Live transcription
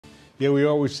Yeah, we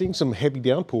are. We're seeing some heavy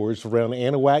downpours around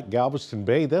Anahuac, Galveston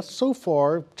Bay. That's so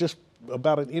far just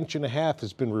about 1.5 inches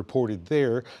has been reported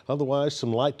there. Otherwise,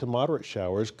 some light to moderate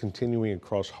showers continuing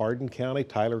across Hardin County,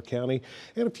 Tyler County,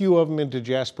 and a few of them into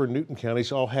Jasper and Newton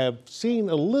counties. All have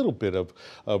seen a little bit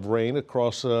of rain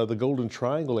across the Golden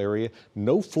Triangle area.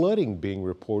 No flooding being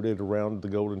reported around the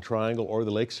Golden Triangle or the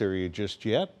Lakes area just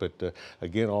yet, but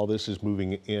again, all this is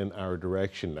moving in our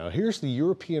direction. Now, here's the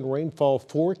European rainfall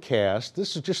forecast.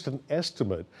 This is just an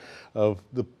estimate of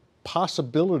the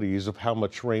possibilities of how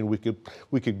much rain we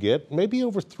could get. Maybe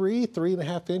over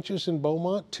 3.5 inches in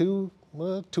Beaumont,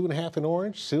 2.5 in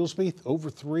Orange, Silsbee over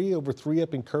three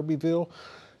up in Kirbyville,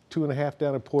 2.5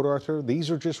 down in Port Arthur. These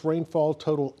are just rainfall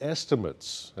total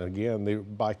estimates. Again, they're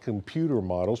by computer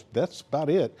models. That's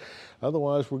about it.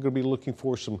 Otherwise, we're going to be looking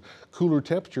for some cooler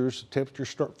temperatures. Temperatures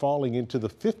start falling into the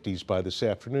 50s by this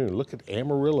afternoon. Look at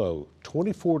Amarillo,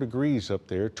 24 degrees up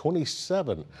there,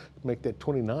 27, make that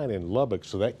 29 in Lubbock.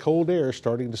 So that cold air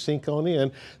starting to sink on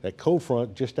in. That cold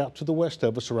front just out to the west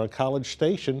of us around College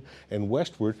Station and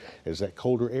westward as that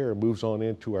colder air moves on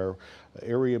into our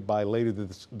area by later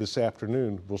this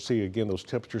afternoon. We'll see again those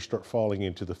temperatures start falling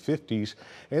into the 50s,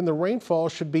 and the rainfall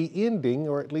should be ending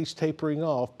or at least tapering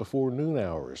off before noon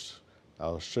hours.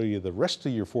 I'll show you the rest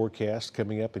of your forecast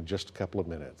coming up in just a couple of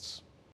minutes.